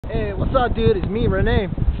What's up, dude? It's me, Renee.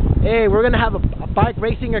 Hey, we're gonna have a bike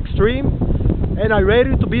racing extreme, and I'm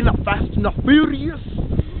ready to be in the Fast and the Furious.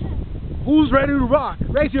 Who's ready to rock?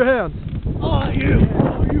 Raise your hands. Oh, you.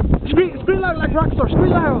 Scream loud like Rockstar. Scream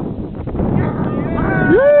loud.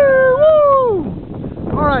 Woo!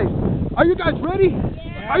 All right. Are you guys ready?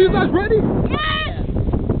 Yeah. Are you guys ready? Yes.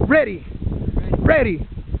 Ready. Ready.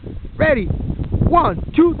 Ready.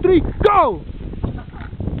 1, 2, 3, go!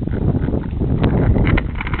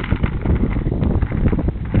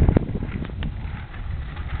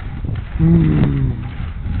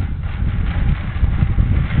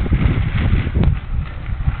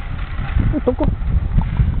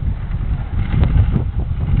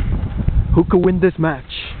 Who could win this match?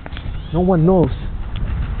 No one knows.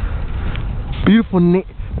 Beautiful name.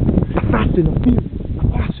 Fast and the Furious.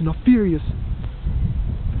 Fast and the Furious.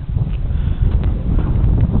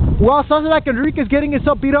 Well, sounds like Enrique's getting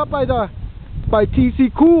himself beat up by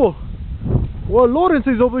TC Cool. Well, Lawrence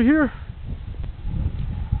is over here.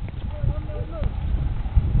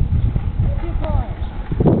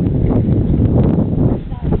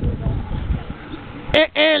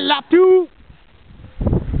 Lap 2.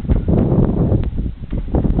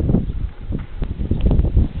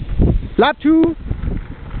 Lap 2.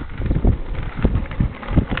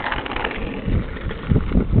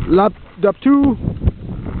 Lap 2.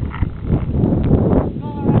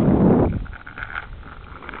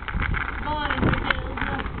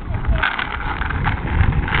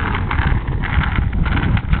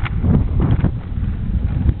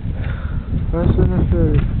 Fast and the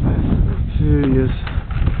Furious.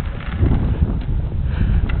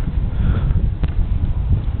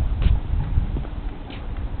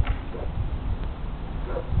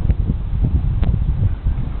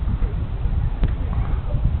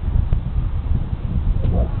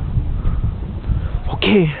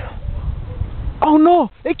 Okay. Oh no,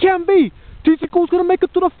 it can't be. TC Cool's gonna make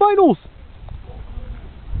it to the finals.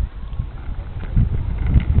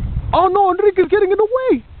 Oh no, Enrique's getting in the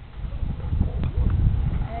way.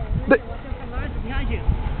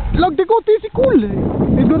 Look, they go TC Cool.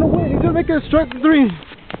 He's gonna win. He's gonna make it a straight 3.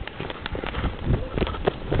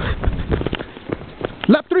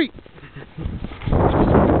 Lap 3.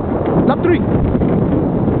 Lap 3.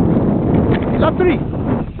 Lap 3.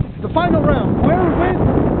 The final round. Whoever wins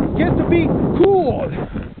gets to be cool.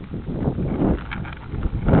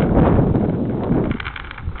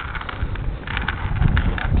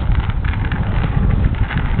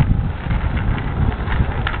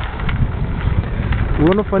 We're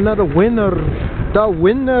gonna find out the winner. The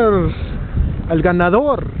winner. El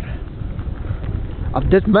ganador of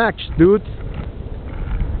this match, dude.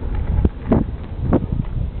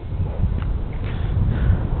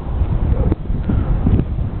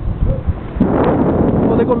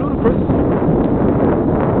 Oh, they go ludicrous.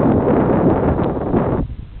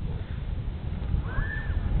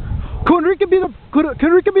 Can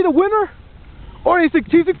Enrique be the winner? Or is it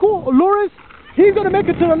TC Cool or Lawrence? He's gonna make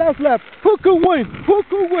it to the last lap. Who could win? Who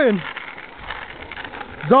could win?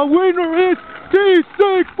 The winner is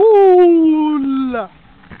TC Cool.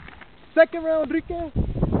 Second round, Enrique.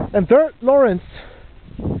 And third, Lawrence.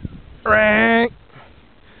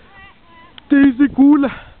 TC Cool.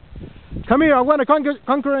 Come here, I want a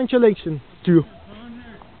congratulations to you.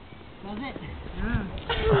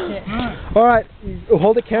 Alright,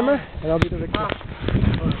 hold the camera and I'll be the victor.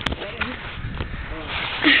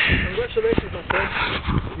 Congratulations, my friend.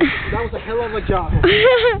 That was a hell of a job.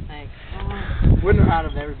 Thanks. Winner out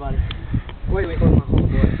of everybody. Wait, hold on,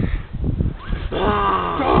 homeboy.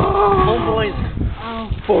 Homeboys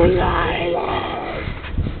for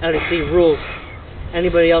life. L.D.C rules.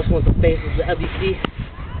 Anybody else wants to face the L.D.C?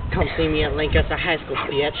 Come see me at Lancaster High School,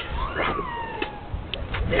 bitch.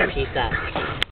 Peace out.